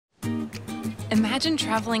Imagine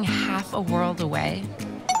traveling half a world away.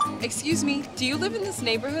 Excuse me, do you live in this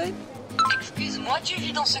neighborhood? Excuse-moi, tu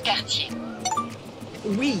vis dans ce quartier?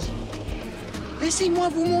 Oui. Laissez-moi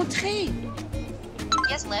vous montrer.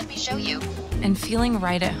 Yes, let me show you. And feeling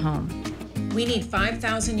right at home. We need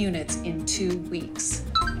 5,000 units in 2 weeks.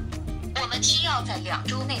 我们需要在2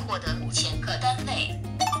周内获得5000个单位。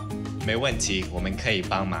没问题，我们可以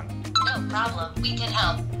帮忙。No problem, we can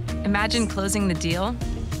help. Imagine closing the deal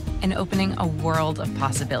and opening a world of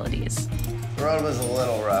possibilities. The road was a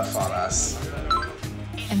little rough on us.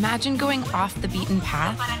 Imagine going off the beaten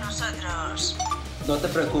path Para nosotros. No te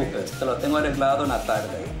preocupes, te lo tengo arreglado en la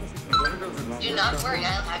tarde. Do not worry,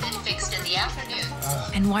 I'll have it fixed in the afternoon.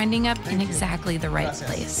 and winding up in exactly the right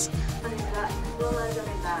place.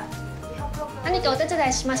 何かお手伝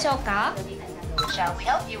いしましょうか? Shall we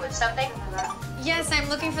help you with something? Yes, I'm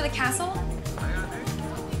looking for the castle.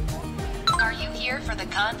 Are you here for the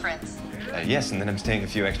conference? Yes, and then I'm staying a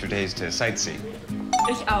few extra days to sightsee.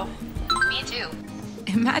 Ich auch. Me too.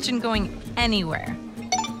 Imagine going anywhere.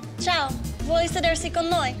 Ciao, vuoi sedersi con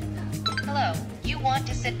noi? Hello, you want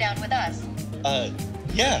to sit down with us?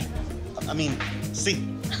 Yeah. I mean, sí.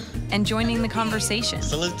 And joining the conversation.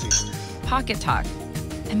 Salute. Pocketalk.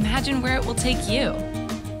 Imagine where it will take you.